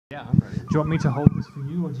Yeah, I'm ready. Do you want me to hold this for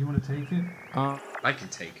you, or do you want to take it? I can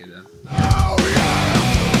take it then.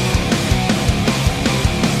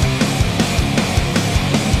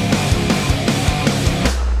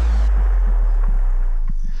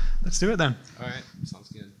 Let's do it then. All right,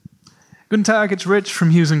 sounds good. Guten Tag, it's Rich from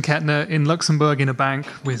Hughes Kettner in Luxembourg in a bank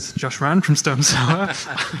with Josh Rand from Stone Sour.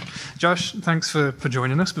 Josh, thanks for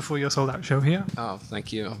joining us before your sold-out show here. Oh,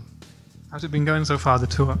 thank you. How's it been going so far, the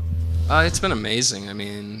tour? It's been amazing. I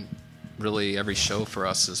mean, really every show for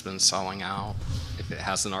us has been selling out. If it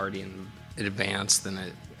hasn't already in advance, then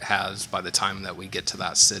it has by the time that we get to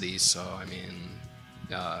that city. So, I mean,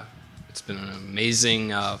 it's been an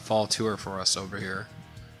amazing fall tour for us over here.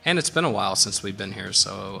 And it's been a while since we've been here,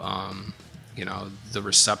 so, you know, the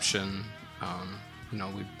reception, you know,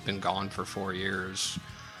 we've been gone for 4 years,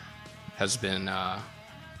 has been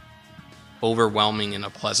overwhelming in a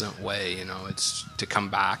pleasant way. You know, it's to come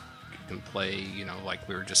back and play, you know, like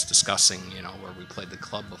we were just discussing, you know, where we played the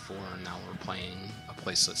club before, and now we're playing a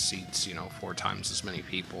place that seats, you know, 4 times as many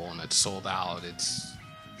people, and it's sold out.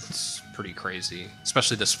 It's pretty crazy,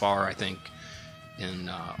 especially this far, I think, in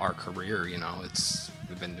our career. You know,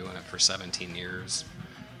 we've been doing it for 17 years,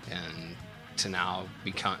 and to now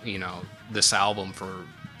become, you know, this album for,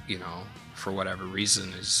 you know, for whatever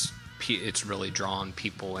reason it's really drawn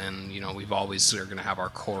people in. You know, we've always are going to have our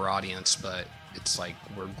core audience, but it's like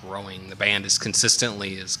we're growing. The band has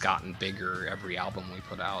gotten bigger every album we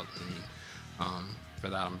put out, and for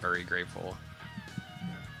that I'm very grateful.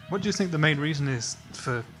 What do you think the main reason is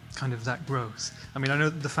for kind of that growth? I mean, I know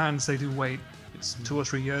the fans, they do wait. It's 2 or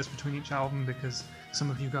 3 years between each album because some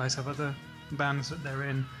of you guys have other bands that they're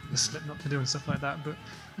in, the Slipknot to do and stuff like that. But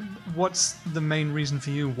what's the main reason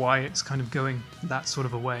for you why it's kind of going that sort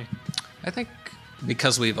of a way? I think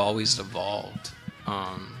because we've always evolved,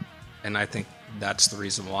 and I think that's the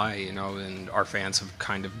reason why, you know, and our fans have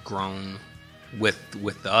kind of grown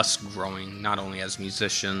with us growing, not only as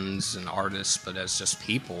musicians and artists, but as just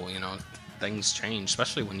people. You know, things change,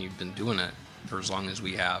 especially when you've been doing it for as long as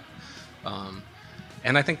we have.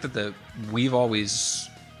 And I think that we've always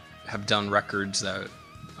have done records that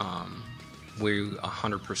we're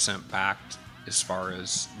 100% backed as far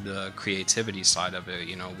as the creativity side of it.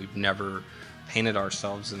 You know, we've never painted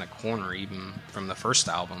ourselves in a corner, even from the first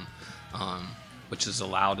album, which has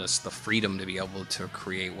allowed us the freedom to be able to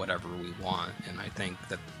create whatever we want. And I think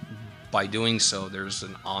that by doing so, there's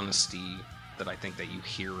an honesty that I think that you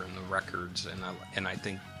hear in the records. And I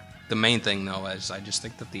think the main thing, though, is I just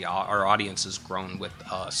think that our audience has grown with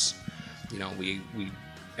us. You know,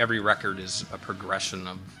 every record is a progression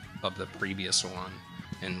of the previous one,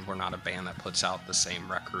 and we're not a band that puts out the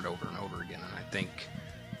same record over and over again. And I think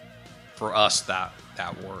for us that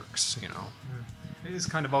works, you know. It is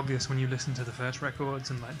kind of obvious when you listen to the first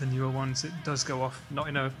records and like the newer ones, it does go off not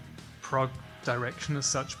in a prog direction as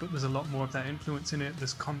such, but there's a lot more of that influence in it.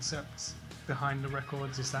 There's concepts behind the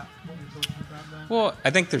records. Is that what you're talking about there? Well,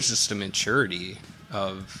 I think there's just a maturity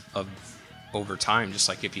of over time, just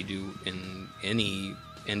like if you do in any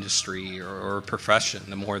industry or profession,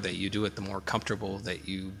 the more that you do it, the more comfortable that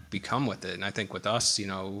you become with it. And I think with us, you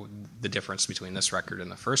know, the difference between this record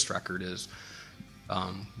and the first record is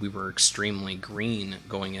we were extremely green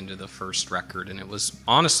going into the first record, and it was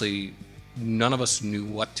honestly, none of us knew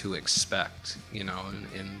what to expect, you know,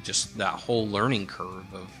 and just that whole learning curve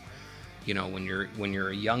of, you know, when you're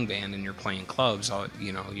a young band and you're playing clubs,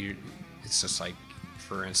 you know, it's just like,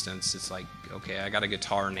 for instance, it's like, okay, I got a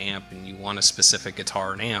guitar and amp, and you want a specific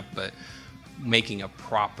guitar and amp, but making a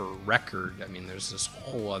proper record, I mean, there's this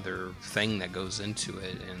whole other thing that goes into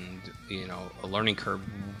it, and, you know, a learning curve,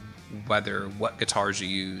 what guitars you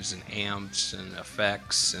use, and amps, and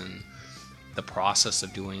effects, and the process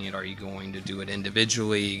of doing it. Are you going to do it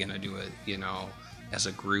individually? Are you going to do it, you know, as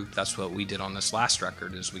a group? That's what we did on this last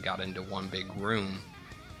record, is we got into one big room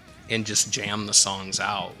and just jammed the songs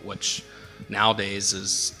out, which nowadays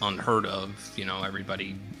is unheard of. You know,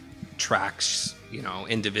 everybody tracks, you know,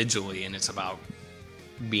 individually, and it's about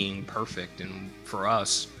being perfect. And for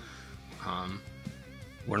us,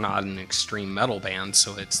 we're not an extreme metal band,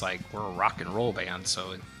 so it's like we're a rock and roll band,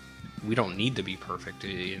 so we don't need to be perfect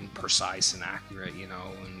and precise and accurate, you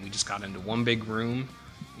know. And we just got into one big room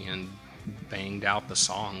and banged out the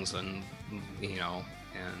songs, and, you know,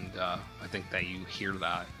 and I think that you hear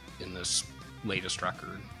that in this latest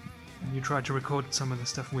record. And you tried to record some of the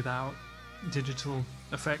stuff without digital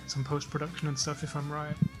effects and post-production and stuff, if I'm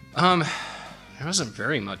right? There wasn't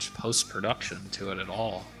very much post-production to it at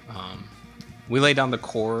all. We laid down the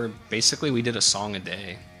core. Basically, we did a song a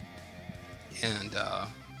day. And,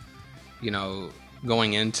 you know,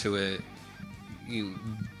 going into it,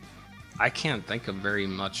 I can't think of very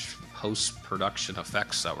much post-production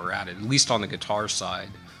effects that were added, at least on the guitar side.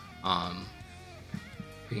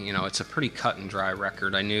 You know, it's a pretty cut and dry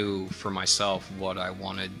record. I knew for myself what I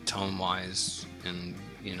wanted tone-wise and,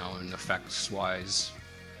 you know, and effects-wise.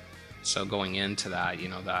 So going into that, you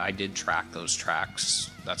know, that I did track those tracks.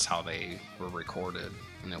 That's how they were recorded,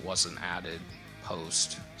 and it wasn't added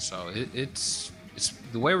post. So it's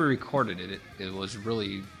the way we recorded it. It was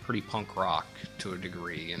really pretty punk rock to a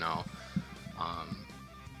degree, you know,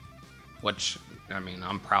 which I mean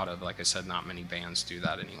I'm proud of. Like I said, not many bands do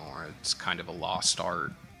that anymore. It's kind of a lost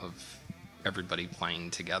art of everybody playing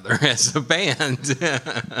together as a band.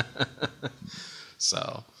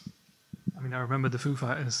 So. I mean, I remember the Foo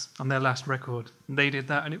Fighters on their last record. They did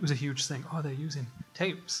that, and it was a huge thing. Oh, they're using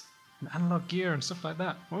tapes and analog gear and stuff like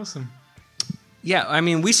that. Awesome. Yeah, I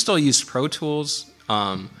mean, we still use Pro Tools,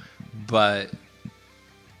 but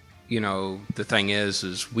you know, the thing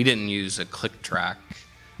is we didn't use a click track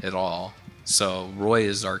at all. So Roy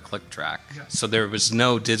is our click track. Yeah. So there was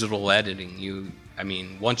no digital editing. I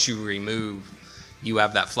mean, once you remove, you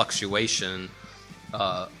have that fluctuation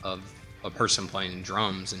of a person playing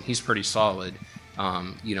drums, and he's pretty solid.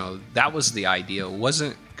 You know, that was the idea. It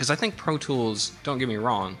wasn't, because I think Pro Tools, don't get me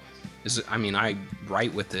wrong, I mean, I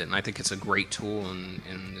write with it, and I think it's a great tool, and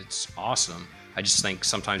it's awesome. I just think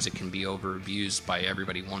sometimes it can be overabused by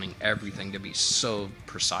everybody wanting everything to be so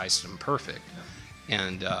precise and perfect. Yeah.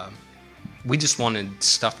 And we just wanted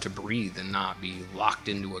stuff to breathe and not be locked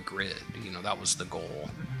into a grid. You know, that was the goal.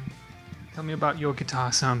 Tell me about your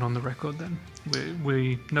guitar sound on the record then.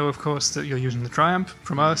 We know, of course, that you're using the TriAmp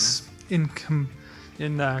from us in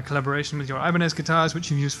collaboration with your Ibanez guitars, which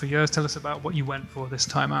you've used for years. Tell us about what you went for this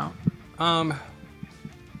time out.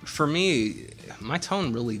 For me, my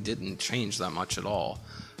tone really didn't change that much at all.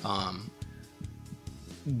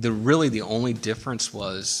 The only difference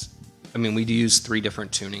was, I mean, we'd use 3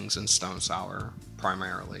 different tunings in Stone Sour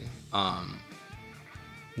primarily.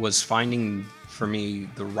 Was finding for me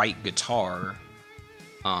the right guitar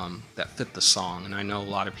that fit the song. And I know a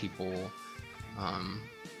lot of people,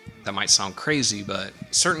 that might sound crazy, but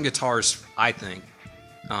certain guitars, I think,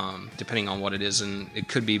 depending on what it is, and it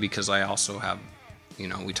could be because I also have, you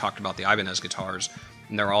know, we talked about the Ibanez guitars,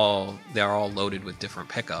 and they're all loaded with different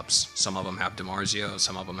pickups. Some of them have DiMarzio,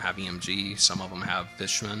 some of them have EMG, some of them have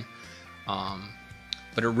Fishman.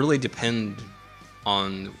 But it really depended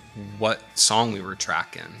on what song we were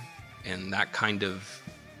tracking, and that kind of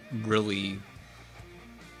really,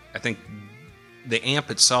 I think the amp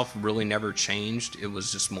itself really never changed. It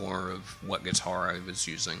was just more of what guitar I was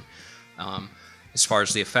using. As far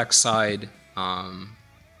as the effects side,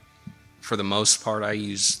 for the most part, I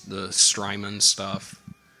use the Strymon stuff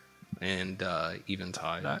and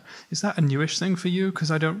Eventide. Is that a newish thing for you?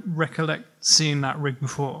 Because I don't recollect seeing that rig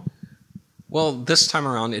before. Well, this time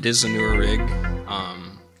around, it is a newer rig.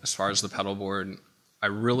 As far as the pedalboard, I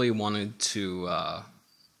really wanted to,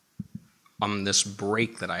 on this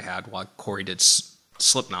break that I had while Corey did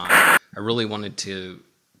Slipknot, I really wanted to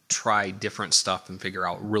try different stuff and figure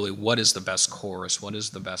out really what is the best chorus, what is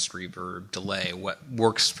the best reverb, delay, what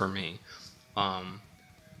works for me.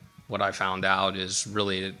 What I found out is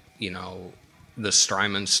really, you know, the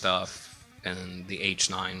Strymon stuff and the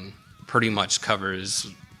H9 pretty much covers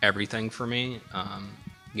everything for me.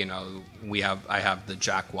 You know, I have the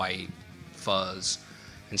Jack White fuzz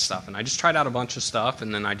and stuff, and I just tried out a bunch of stuff,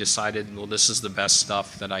 and then I decided, well, this is the best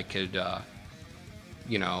stuff that I could,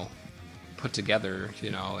 you know, put together,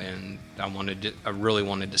 you know, and I really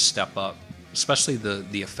wanted to step up, especially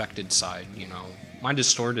the affected side, you know. My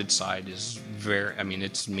distorted side is I mean,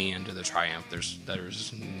 it's me into the TriAmp.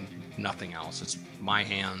 There's nothing else. It's my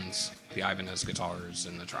hands, the Ibanez guitars,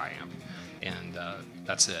 and the TriAmp, and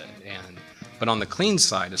that's it. But on the clean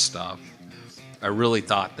side of stuff, I really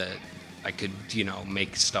thought that I could, you know,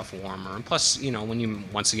 make stuff warmer. And plus, you know,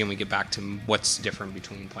 once again we get back to what's different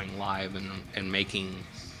between playing live and making,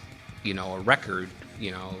 you know, a record.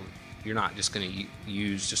 You know, you're not just going to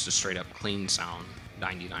use just a straight up clean sound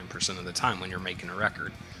 99% of the time when you're making a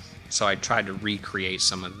record. So I tried to recreate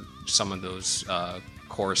some of those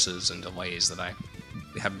choruses and delays that I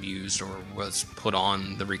have used or was put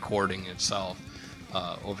on the recording itself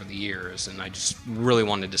over the years, and I just really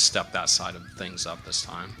wanted to step that side of things up this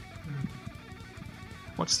time.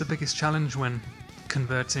 What's the biggest challenge when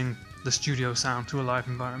converting the studio sound to a live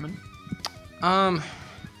environment?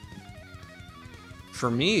 For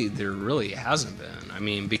me, there really hasn't been. I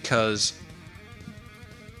mean, because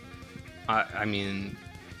I mean,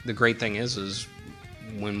 the great thing is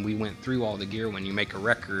when we went through all the gear, when you make a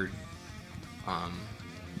record,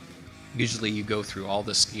 usually you go through all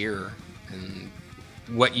this gear and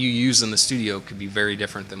what you use in the studio could be very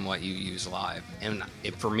different than what you use live, and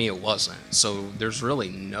for me it wasn't. So there's really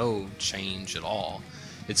no change at all.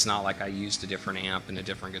 It's not like I used a different amp and a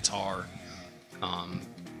different guitar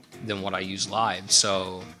than what I use live.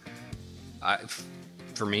 So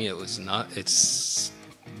for me it was not.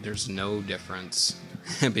 There's no difference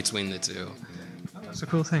between the two. Oh, that's a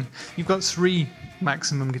cool thing. You've got 3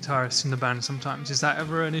 maximum guitarists in the band sometimes. Is that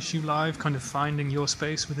ever an issue live, kind of finding your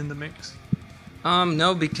space within the mix?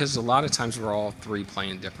 No, because a lot of times we're all 3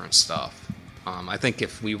 playing different stuff. I think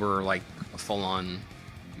if we were like a full-on,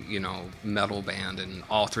 metal band and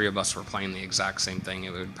all 3 of us were playing the exact same thing,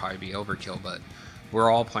 it would probably be overkill. But we're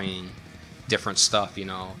all playing different stuff.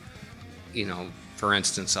 For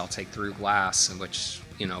instance, I'll take Through Glass, in which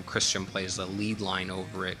Christian plays the lead line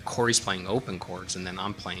over it. Corey's playing open chords, and then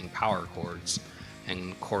I'm playing power chords.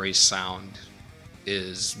 And Corey's sound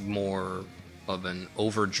is more of an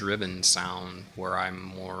overdriven sound, where I'm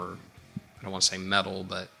more, I don't want to say metal,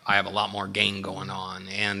 but I have a lot more gain going on.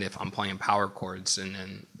 And if I'm playing power chords, and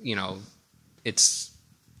then it's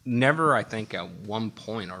never, I think, at one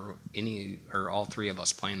point or all 3 of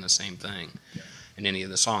us playing the same thing in any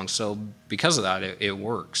of the songs. So because of that, it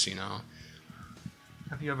works.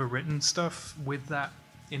 Have you ever written stuff with that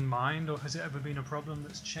in mind, or has it ever been a problem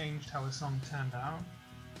that's changed how a song turned out?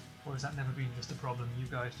 Or has that never been just a problem? You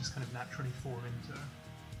guys just kind of naturally fall into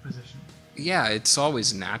position? Yeah, it's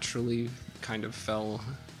always naturally kind of fell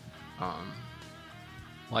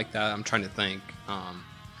like that. I'm trying to think.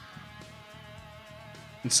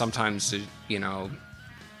 And sometimes, you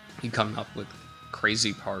come up with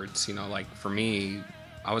crazy parts. Like for me,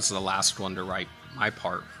 I was the last one to write my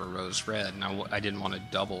part for Rose Red, and I didn't want to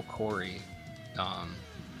double Corey.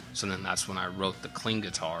 So then that's when I wrote the clean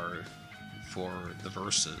guitar for the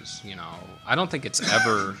verses. I don't think it's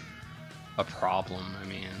ever a problem. I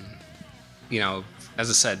mean, as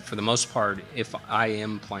I said, for the most part, if I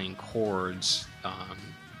am playing chords,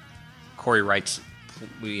 Corey writes,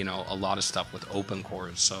 a lot of stuff with open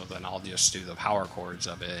chords, so then I'll just do the power chords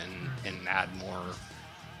of it and add more,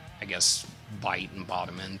 I guess, bite and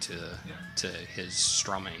bottom end to his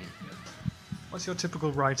strumming. What's your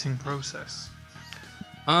typical writing process?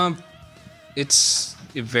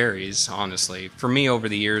 It varies, honestly. For me, over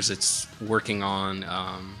the years, it's working on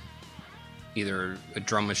either a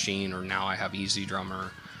drum machine, or now I have Easy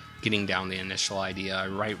Drummer, getting down the initial idea. I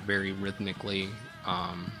write very rhythmically.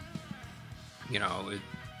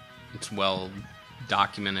 It's well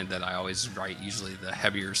documented that I always write usually the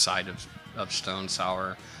heavier side of Stone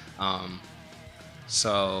Sour.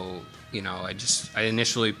 So, I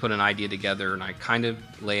initially put an idea together, and I kind of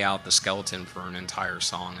lay out the skeleton for an entire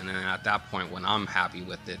song. And then at that point, when I'm happy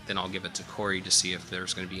with it, then I'll give it to Corey to see if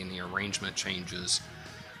there's going to be any arrangement changes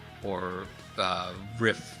or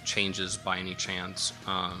riff changes by any chance.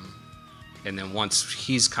 And then once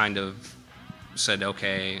he's kind of said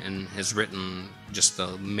okay and has written just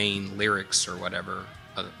the main lyrics or whatever,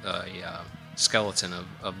 a skeleton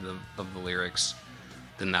of the lyrics,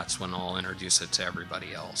 then that's when I'll introduce it to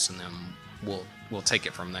everybody else, and then we'll take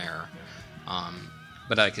it from there.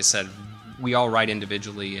 But like I said, we all write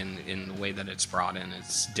individually, and in the way that it's brought in,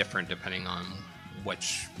 it's different depending on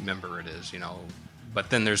which member it is, But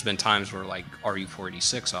then there's been times where, like,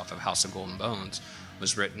 RU-486 off of House of Golden Bones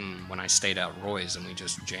was written when I stayed at Roy's and we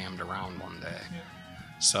just jammed around one day. Yeah.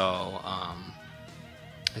 So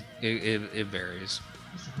it varies.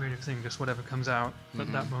 It's a creative thing, just whatever comes out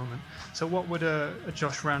at that moment. So what would a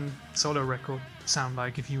Josh Rand solo record sound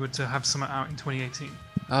like if you were to have something out in 2018?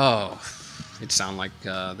 Oh, it'd sound like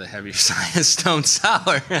the heavier side of Stone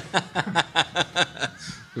Sour.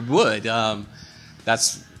 It would.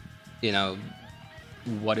 That's,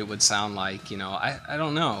 what it would sound like. I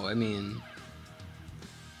don't know. I mean,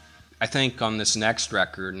 I think on this next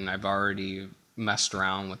record, and I've already messed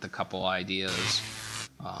around with a couple ideas,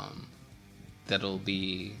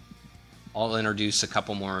 I'll introduce a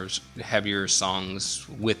couple more heavier songs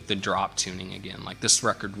with the drop tuning again. Like this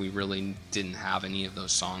record, we really didn't have any of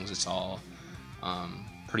those songs. It's all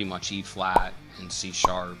pretty much E flat and C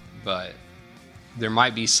sharp, but there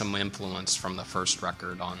might be some influence from the first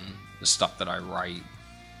record on the stuff that I write,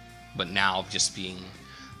 but now just being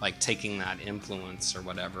like taking that influence or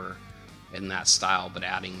whatever in that style, but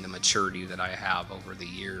adding the maturity that I have over the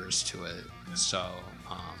years to it. So,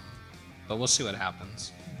 but we'll see what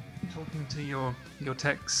happens. Talking to your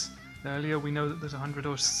techs earlier, we know that there's 100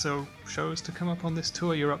 or so shows to come up on this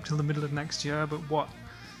tour. You're up till the middle of next year, but what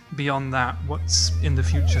beyond that? What's in the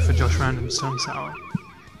future for Josh Rand and Stone Sour?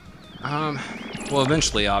 Well,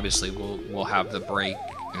 eventually, obviously, we'll have the break,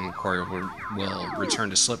 and Corey will return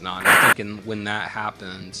to Slipknot. And I'm thinking when that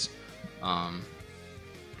happens,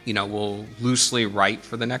 we'll loosely write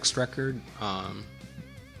for the next record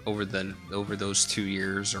over those 2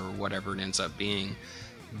 years or whatever it ends up being.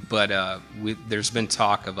 But there's been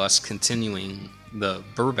talk of us continuing the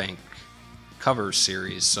Burbank cover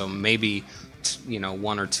series, so maybe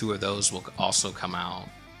 1 or 2 of those will also come out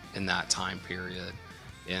in that time period.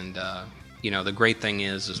 And the great thing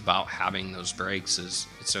is about having those breaks is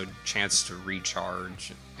it's a chance to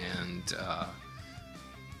recharge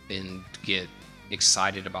and get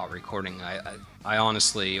excited about recording. I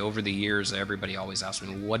honestly, over the years, everybody always asks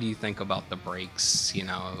me, what do you think about the breaks,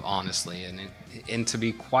 honestly, and to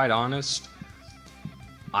be quite honest,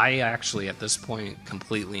 I actually at this point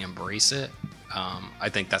completely embrace it. I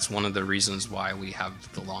think that's one of the reasons why we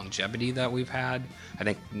have the longevity that we've had. I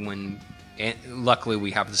think luckily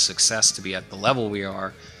we have the success to be at the level we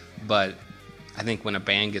are, but I think when a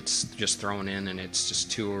band gets just thrown in and it's just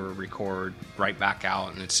tour, record, right back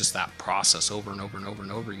out, and it's just that process over and over and over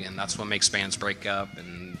and over again, that's what makes bands break up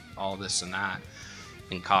and all this and that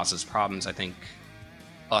and causes problems. I think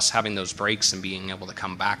us having those breaks and being able to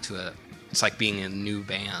come back to it, it's like being in a new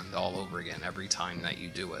band all over again every time that you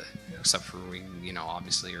do it. Yeah. Except for we,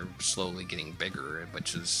 obviously are slowly getting bigger,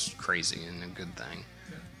 which is crazy and a good thing.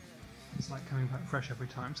 Yeah. It's like coming back fresh every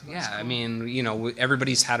time. So that's cool. I mean,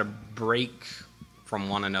 everybody's had a break from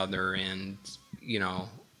one another, and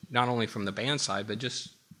not only from the band side, but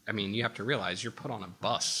just, you have to realize you're put on a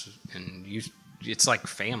bus, and it's like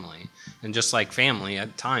family, and just like family,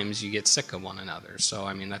 at times you get sick of one another. So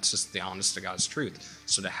that's just the honest to God's truth.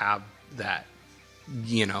 So to have that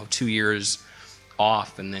 2 years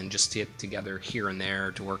off and then just get together here and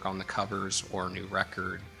there to work on the covers or a new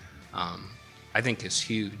record, I think is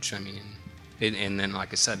huge. And then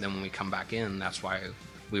like I said, then when we come back in, that's why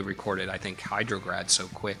we recorded, I think, Hydrograd so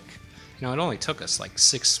quick. It only took us like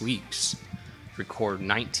 6 weeks to record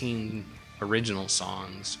 19 original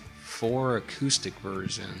songs, 4 acoustic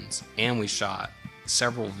versions, and we shot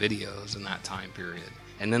several videos in that time period.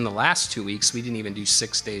 And then the last 2 weeks, we didn't even do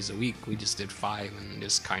 6 days a week. We just did 5 and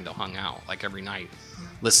just kind of hung out like every night,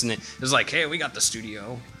 listening. It was like, hey, we got the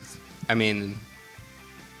studio.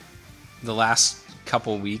 The last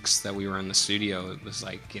couple weeks that we were in the studio, it was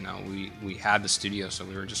like, we had the studio, so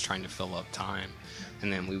we were just trying to fill up time.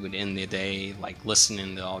 And then we would end the day like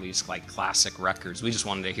listening to all these like classic records. We just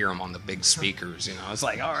wanted to hear them on the big speakers. It's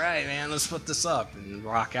like, all right, man, let's put this up and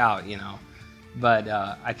rock out. But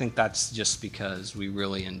I think that's just because we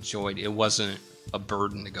really enjoyed it. It wasn't a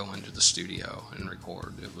burden to go into the studio and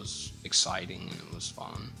record. It was exciting and it was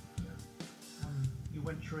fun. You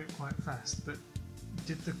went through it quite fast, but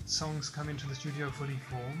did the songs come into the studio fully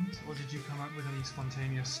formed, or did you come up with any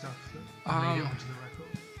spontaneous stuff that made it onto the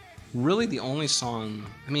record? Really, the only song,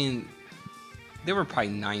 there were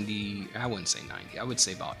probably 90, I wouldn't say 90, I would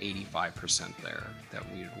say about 85% there that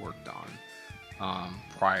we had worked on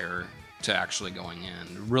prior to actually going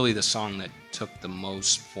in. Really, the song that took the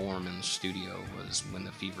most form in the studio was When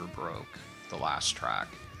the Fever Broke, the last track.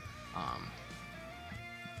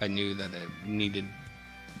 I knew that it needed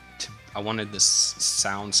to, I wanted this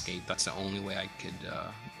soundscape. That's the only way I could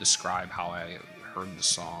describe how I heard the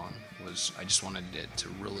song, was I just wanted it to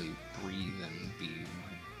really breathe and be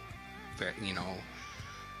very,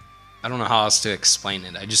 I don't know how else to explain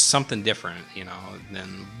it. Just something different,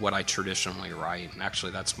 than what I traditionally write. And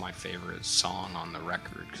actually, that's my favorite song on the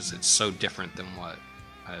record because it's so different than what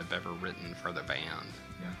I've ever written for the band.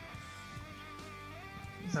 Yeah.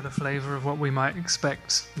 Is that a flavor of what we might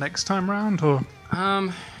expect next time round, or?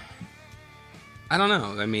 I don't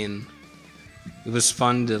know. It was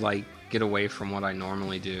fun to get away from what I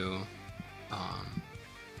normally do,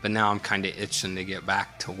 but now I'm kind of itching to get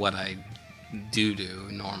back to what I do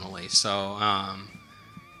normally. So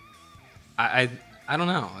I don't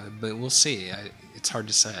know, but we'll see. It's hard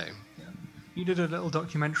to say. Yeah. You did a little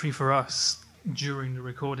documentary for us during the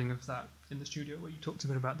recording of that in the studio, where you talked a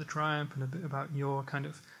bit about the TriAmp and a bit about your kind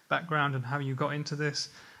of background and how you got into this.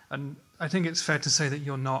 And I think it's fair to say that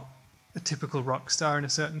you're not a typical rock star in a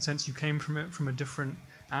certain sense. You came from it from a different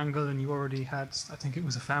angle, and you already had, I think it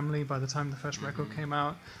was a family by the time the first record came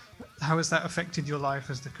out. How has that affected your life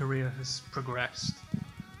as the career has progressed?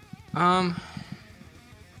 I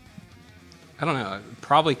don't know. It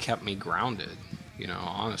probably kept me grounded,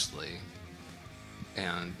 honestly.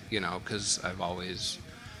 And, because I've always,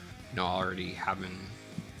 already having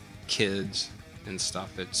kids and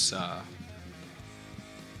stuff, it's,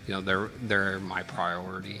 they're my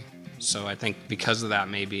priority. So I think because of that,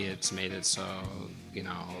 maybe it's made it so,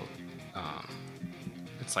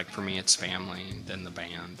 it's like for me, it's family, then the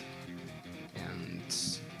band. And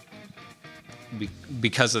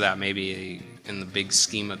because of that, maybe in the big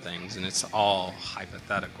scheme of things, and it's all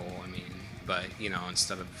hypothetical. I mean, but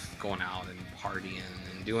instead of going out and partying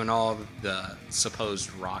and doing all the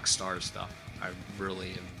supposed rock star stuff, I really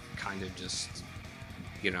have kind of just,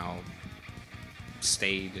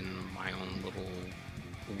 stayed in my own little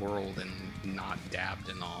world and not dabbed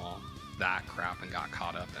in all that crap and got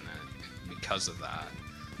caught up in it because of that.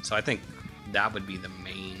 So I think that would be the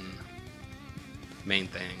main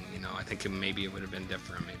thing. I think maybe it would have been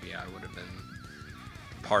different. Maybe I would have been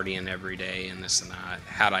partying every day and this and that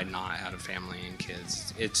had I not had a family and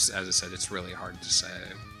kids. It's, as I said, it's really hard to say.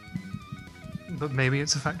 But maybe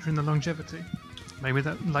it's a factor in the longevity. Maybe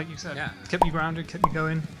that, like you said, yeah, kept you grounded, kept you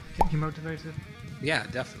going, kept you motivated. Yeah,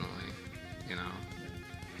 definitely. Can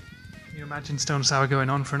you imagine Stone Sour going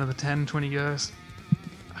on for another 10, 20 years?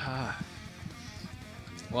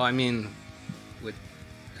 Well, I mean, with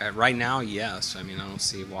right now, yes. I mean, I don't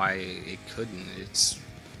see why it couldn't. It's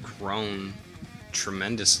grown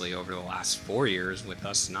tremendously over the last 4 years with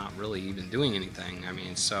us not really even doing anything. I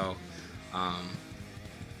mean, so I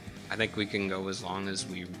think we can go as long as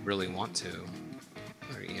we really want to,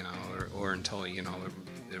 or until it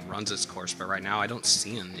runs its course. But right now, I don't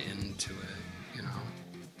see an end to it.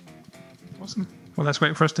 Awesome. Well, that's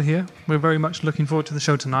great for us to hear. We're very much looking forward to the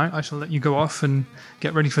show tonight. I shall let you go off and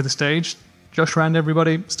get ready for the stage. Josh Rand,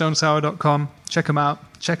 everybody, stonesour.com. Check them out.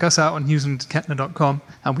 Check us out on hughesandkettner.com,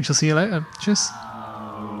 and we shall see you later. Cheers.